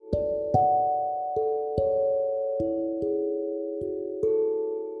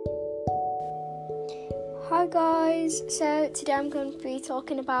guys, so today I'm going to be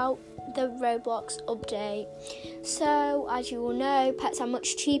talking about the Roblox update. So as you all know, pets are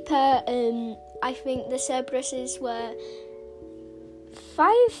much cheaper. I think the Cerberuses were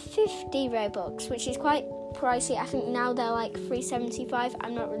 550 Robux, which is quite pricey. I think now they're like 375.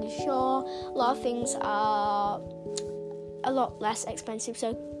 I'm not really sure. A lot of things are a lot less expensive,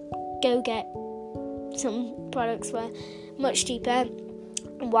 so go get some products for much cheaper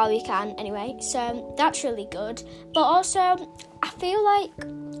while you can anyway, so that's really good. But also I feel like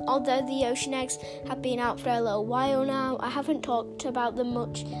although the ocean eggs have been out for a little while now, I haven't talked about them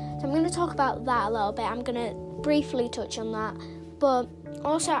much, so I'm going to talk about that a little bit. I'm going to briefly touch on that, but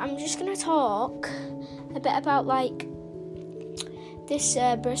also I'm just going to talk a bit about like the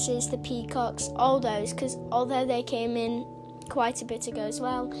Cerberuses, the peacocks, all those, because although they came in quite a bit ago as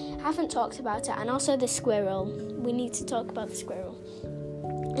well, I haven't talked about it. And also the squirrel, we need to talk about the squirrel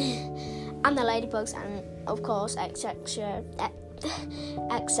and the ladybugs, and of course etc.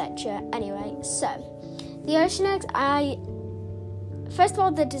 Anyway, so the ocean eggs, first of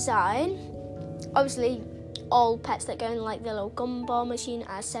all, the design, obviously all pets that go in like the little gumball machine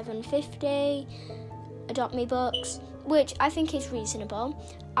are $7.50 Adopt Me bucks, which I think is reasonable.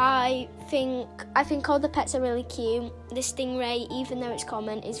 I think all the pets are really cute. The stingray, even though it's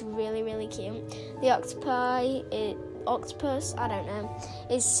common, is really, really cute. The octopus, I don't know,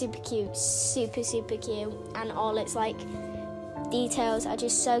 is super cute, super cute, and all its like details are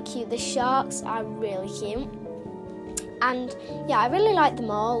just so cute. The sharks are really cute, and yeah, I really like them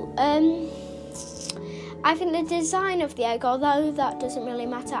all. I think the design of the egg, although that doesn't really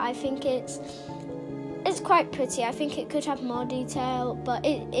matter, I think it's quite pretty. I think it could have more detail, but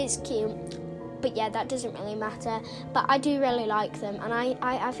it is cute. But yeah, that doesn't really matter. But I do really like them, and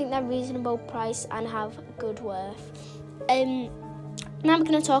I think they're reasonable price and have good worth. Now we're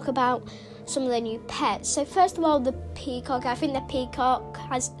going to talk about some of the new pets. So first of all, the peacock. I think the peacock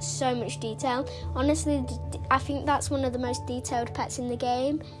has so much detail. Honestly, I think that's one of the most detailed pets in the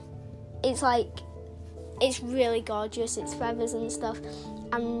game. It's really gorgeous. Its feathers and stuff,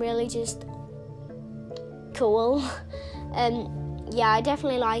 and really just cool. Yeah, I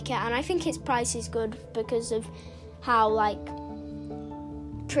definitely like it, and I think its price is good because of how like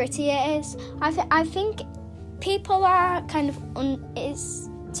pretty it is. I think people are kind of it's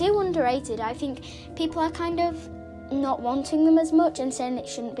too underrated. I think people are kind of not wanting them as much and saying it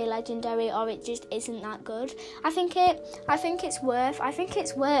shouldn't be legendary or it just isn't that good. I think it's worth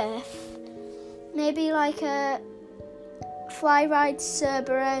maybe like a fly ride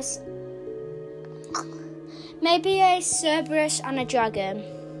Cerberus. Maybe a Cerberus and a dragon,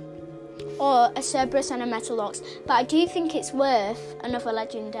 or a Cerberus and a Metalox. But I do think it's worth another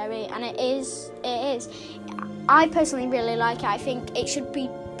legendary, and it is. I personally really like it. I think it should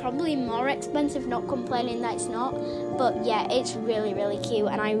be probably more expensive, not complaining that it's not. But yeah, it's really, really cute,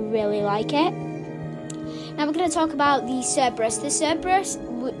 and I really like it. Now we're going to talk about the Cerberus. The Cerberus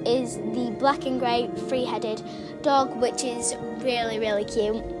is the black and grey three-headed dog, which is really, really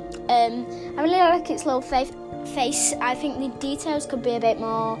cute. I really like its little face. I think the details could be a bit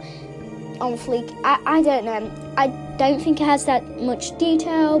more on fleek. I don't know. I don't think it has that much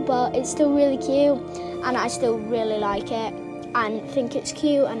detail, but it's still really cute, and I still really like it and think it's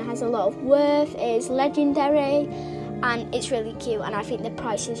cute and has a lot of worth. It is legendary and it's really cute, and I think the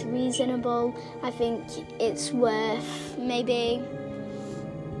price is reasonable. I think it's worth maybe,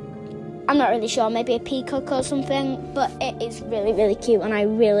 I'm not really sure, maybe a peacock or something, but it is really, really cute and I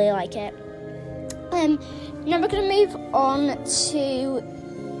really like it. Now we're going to move on to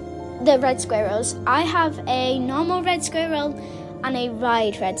the red squirrels. I have a normal red squirrel and a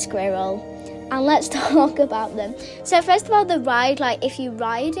ride red squirrel, and let's talk about them. So first of all, the ride, like if you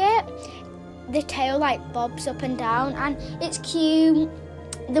ride it, the tail like bobs up and down, and it's cute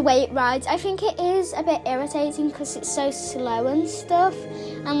the way it rides. I think it is a bit irritating because it's so slow and stuff,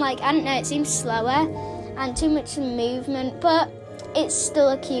 and like, I don't know, it seems slower and too much movement, but it's still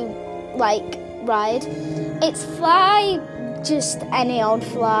a cute like ride. It's fly, just any old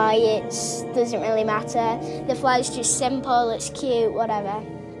fly, it doesn't really matter. The fly is just simple, it's cute, whatever.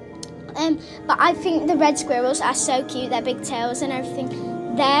 But I think the red squirrels are so cute, their big tails and everything.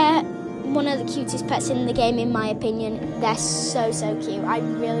 They're one of the cutest pets in the game, in my opinion. They're so cute. I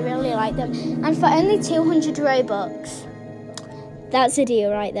really, really like them. And for only 200 Robux, that's a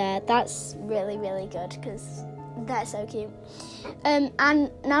deal right there. That's really, really good because they're so cute. And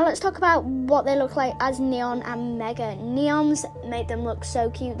now let's talk about what they look like as Neon and Mega. Neon's made them look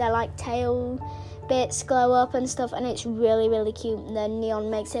so cute. They're like tail bits glow up and stuff, and it's really, really cute. And then Neon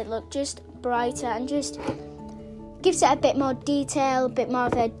makes it look just brighter and just gives it a bit more detail, a bit more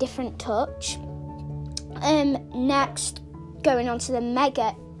of a different touch. Next, going on to the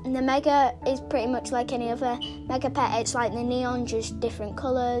Mega. And the Mega is pretty much like any other Mega pet. It's like the neon, just different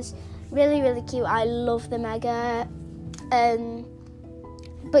colours. Really, really cute. I love the Mega.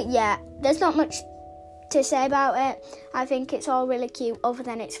 But yeah, there's not much to say about it. I think it's all really cute, other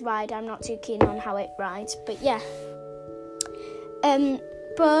than its ride. I'm not too keen on how it rides, but yeah.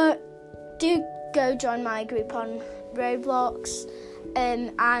 But do go join my group on Roblox,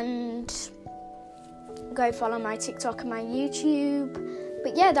 and go follow my TikTok and my YouTube.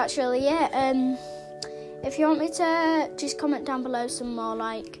 But yeah, that's really it. If you want me to, just comment down below some more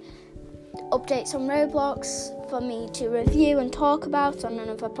like updates on Roblox for me to review and talk about on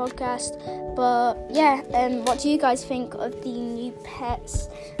another podcast. But yeah, what do you guys think of the new pets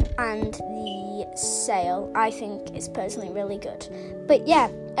and the sale? I think it's personally really good. But yeah,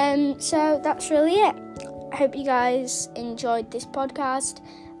 so that's really it. I hope you guys enjoyed this podcast,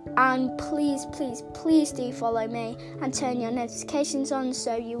 and please do follow me and turn your notifications on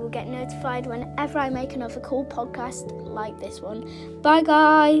so you will get notified whenever I make another cool podcast like this one. Bye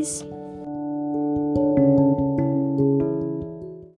guys.